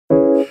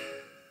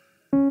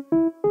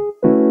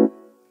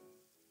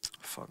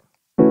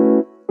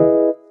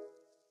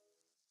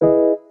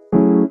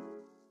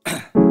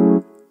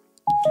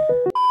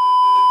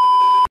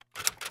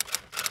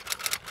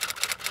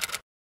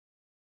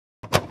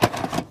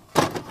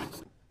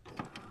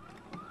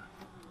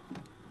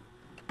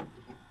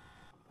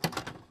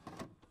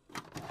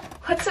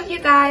What's up you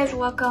guys?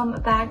 Welcome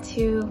back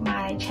to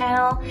my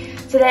channel.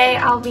 Today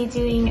I'll be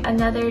doing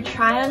another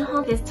try on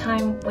haul, this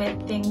time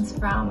with things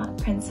from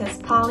Princess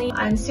Polly.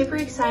 I'm super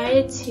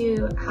excited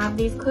to have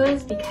these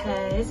clothes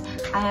because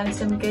I have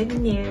some good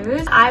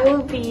news. I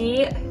will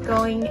be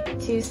going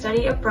to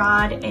study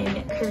abroad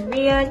in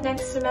Korea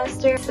next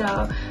semester,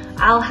 so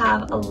I'll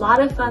have a lot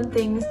of fun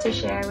things to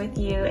share with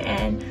you,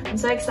 and I'm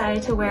so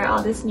excited to wear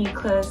all this new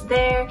clothes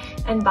there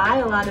and buy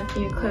a lot of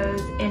new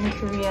clothes in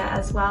Korea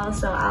as well.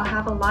 So I'll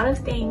have a lot of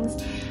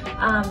things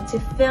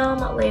to film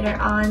later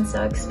on,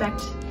 so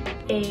expect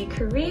a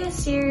Korea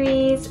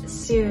series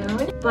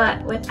soon.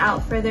 But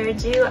without further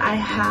ado, I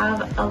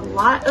have a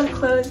lot of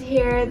clothes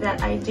here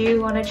that I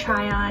do want to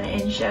try on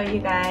and show you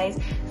guys.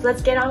 So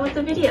let's get on with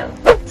the video.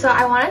 So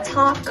I want to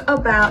talk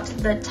about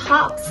the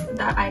tops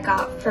that I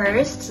got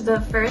first.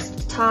 The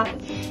first top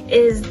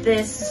is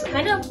this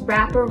kind of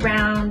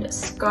wraparound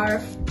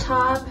scarf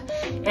top.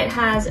 It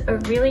has a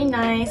really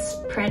nice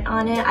print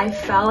on it. I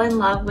fell in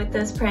love with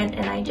this print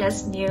and I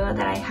just knew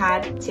that I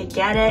had to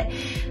get it.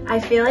 I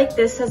feel like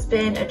this has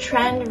been a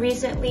trend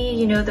recently,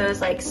 you know,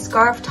 those like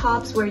scarf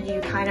tops where you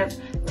kind of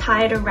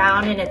tie it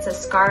around and it's a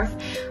scarf,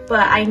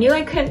 but I knew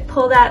I couldn't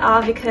pull that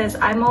off because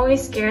I'm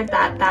always scared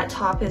that that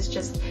top is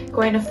just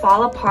going to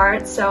fall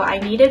apart. So I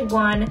needed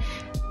one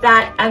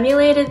that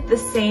emulated the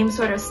same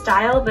sort of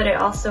style, but it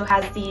also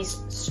has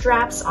these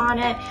straps on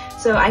it,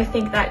 so I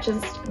think that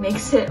just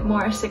makes it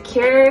more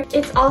secure.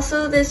 It's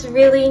also this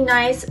really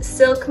nice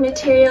silk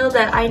material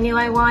that I knew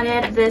I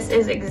wanted. This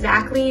is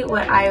exactly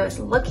what I was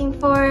looking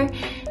for,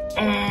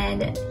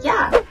 and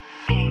yeah.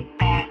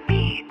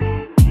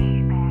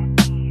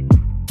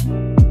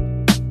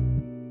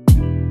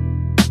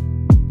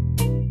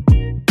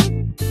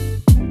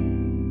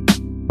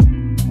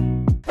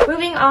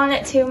 Moving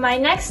on to my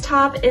next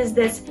top is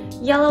this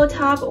yellow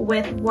top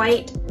with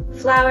white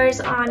flowers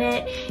on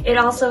it. It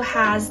also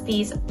has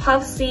these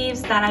puff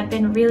sleeves that I've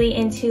been really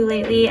into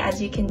lately,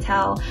 as you can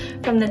tell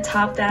from the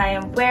top that I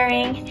am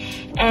wearing.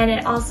 And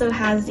it also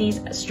has these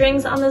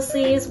strings on the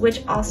sleeves,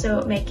 which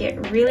also make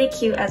it really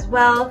cute as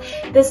well.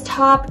 This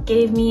top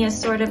gave me a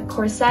sort of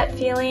corset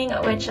feeling,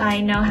 which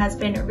I know has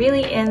been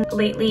really in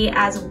lately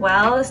as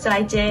well. So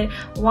I did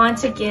want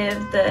to give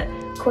the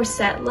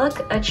corset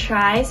look a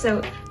try, so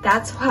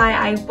that's why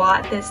I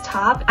bought this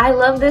top. I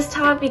love this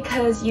top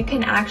because you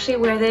can actually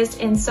wear this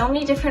in so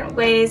many different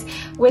ways,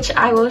 which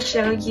I will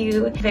show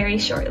you very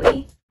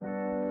shortly.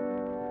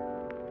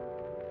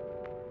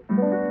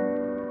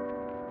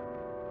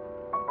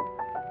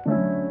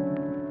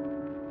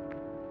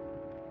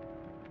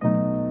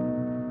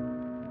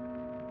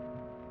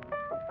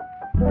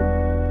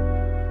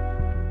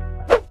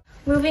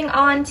 Moving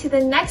on to the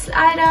next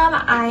item,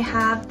 I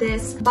have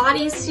this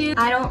bodysuit.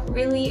 I don't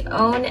really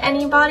own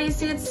any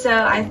bodysuits,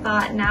 so I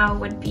thought now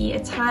would be a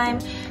time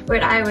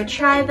where I would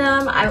try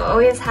them. I've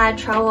always had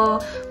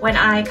trouble when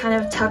I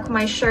kind of tuck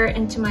my shirt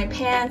into my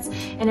pants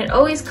and it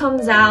always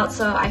comes out,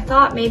 so I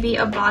thought maybe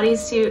a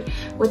bodysuit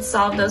would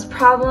solve those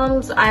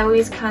problems. I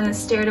always kind of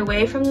stared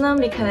away from them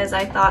because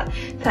I thought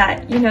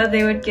that, you know,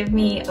 they would give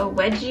me a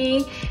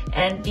wedgie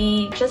and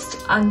be just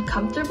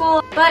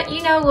uncomfortable. But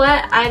you know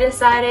what? I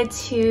decided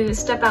to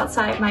step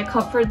outside my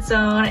comfort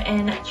zone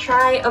and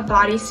try a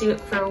bodysuit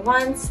for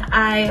once.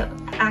 I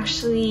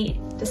actually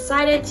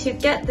decided to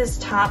get this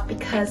top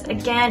because,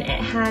 again, it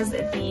has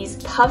these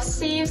puff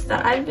sleeves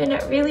that I've been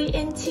really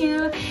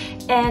into,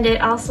 and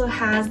it also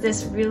has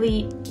this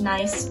really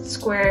nice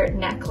square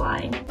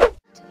neckline.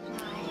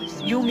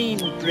 You mean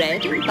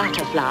bread and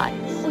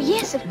butterflies? Oh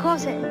yes, of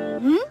course.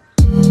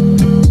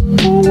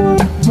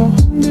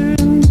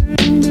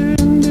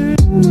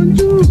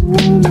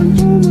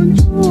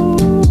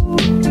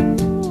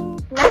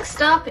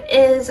 Next up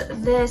is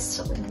this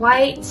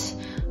white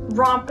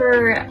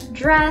romper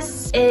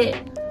dress. It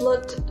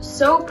looked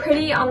so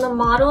pretty on the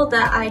model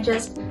that I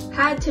just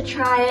had to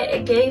try it.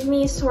 It gave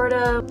me sort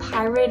of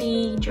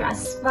piratey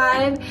dress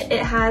vibe.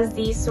 It has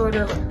these sort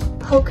of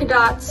polka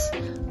dots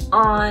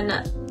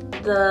on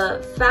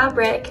the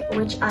fabric,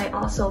 which I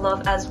also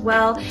love as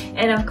well.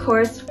 And of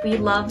course, we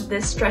love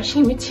this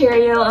stretchy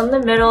material in the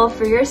middle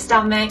for your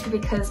stomach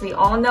because we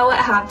all know what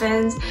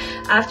happens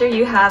after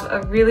you have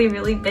a really,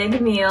 really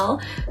big meal.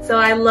 So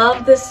I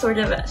love this sort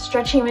of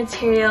stretchy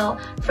material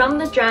from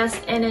the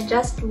dress, and it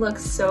just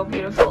looks so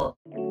beautiful.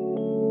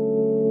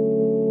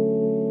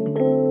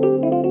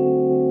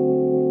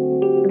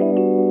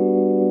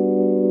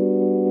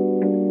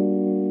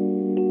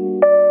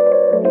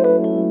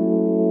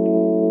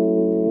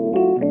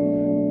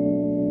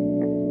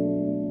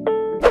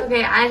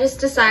 Okay, I just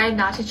decided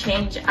not to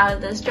change out of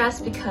this dress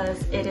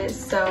because it is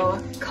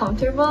so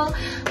comfortable.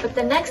 But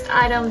the next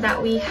item that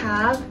we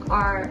have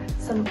are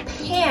some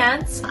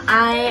pants.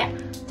 I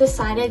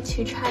decided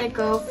to try to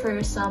go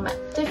for some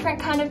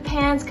different kind of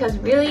pants because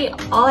really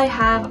all I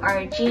have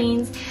are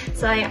jeans.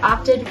 So I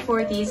opted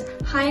for these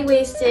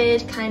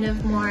high-waisted, kind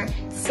of more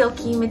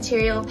silky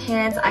material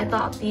pants. I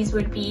thought these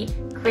would be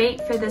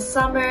great for the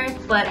summer,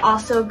 but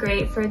also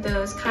great for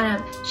those kind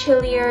of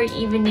chillier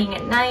evening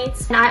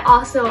nights. And I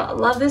also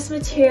love this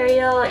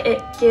material.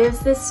 It gives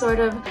this sort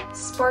of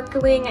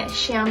sparkling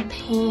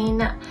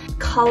champagne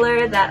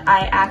color that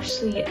I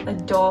actually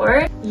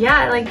adore.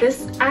 Yeah, like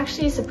this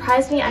actually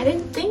surprised me. I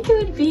didn't think it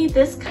would be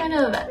this kind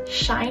of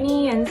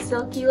shiny and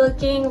silky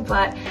looking,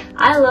 but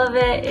I love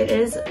it. It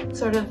is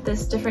sort of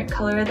this different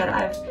color that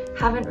I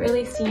haven't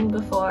really seen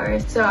before,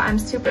 so I'm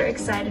super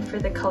excited for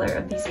the color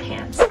of these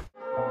pants.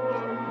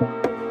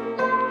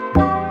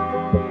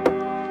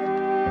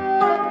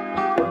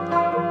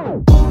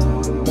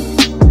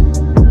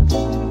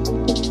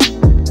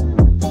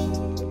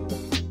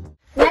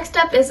 Next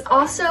up is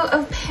also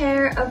a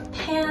pair of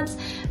pants.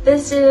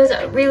 This is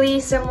really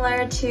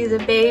similar to the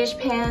beige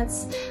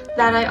pants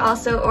that I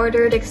also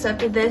ordered,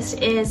 except this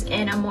is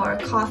in a more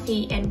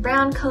coffee and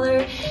brown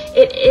color.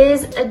 It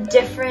is a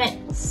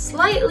different,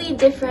 slightly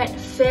different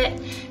fit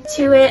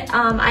to it.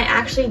 I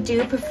actually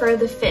do prefer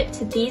the fit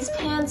to these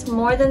pants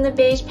more than the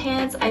beige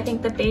pants. I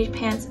think the beige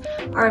pants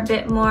are a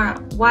bit more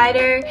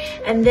wider,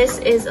 and this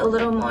is a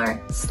little more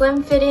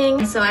slim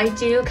fitting. So I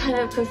do kind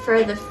of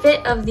prefer the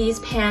fit of these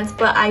pants,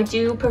 but I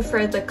do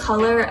prefer the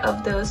color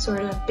of those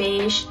sort of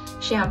beige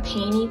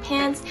champagne-y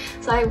pants.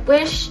 So I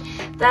wish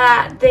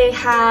that they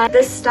had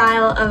this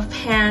style of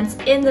pants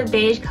in the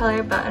beige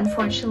color, but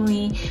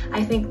unfortunately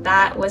I think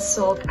that was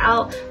sold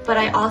out. But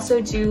I also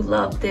do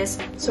love this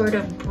sort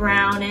of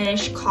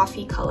brownish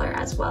coffee color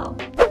as well.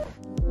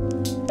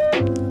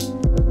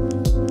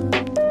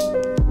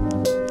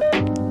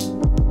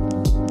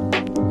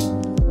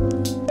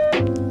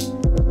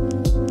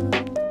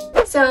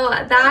 So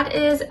that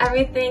is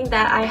everything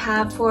that I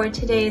have for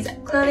today's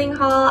clothing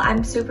haul.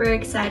 I'm super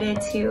excited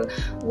to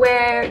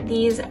wear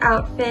these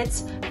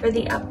outfits for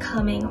the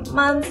upcoming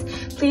months.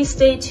 Please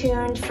stay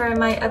tuned for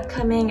my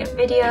upcoming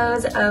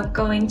videos of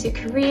going to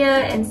Korea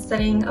and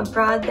studying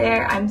abroad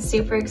there. I'm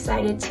super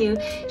excited to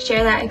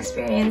share that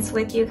experience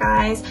with you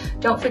guys.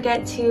 Don't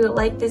forget to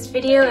like this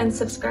video and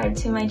subscribe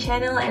to my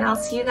channel, and I'll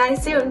see you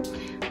guys soon.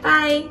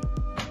 Bye!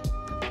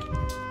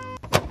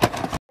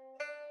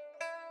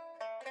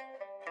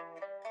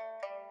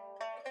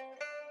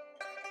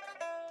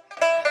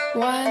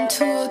 1,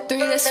 2, 3,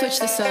 let's switch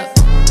this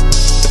up.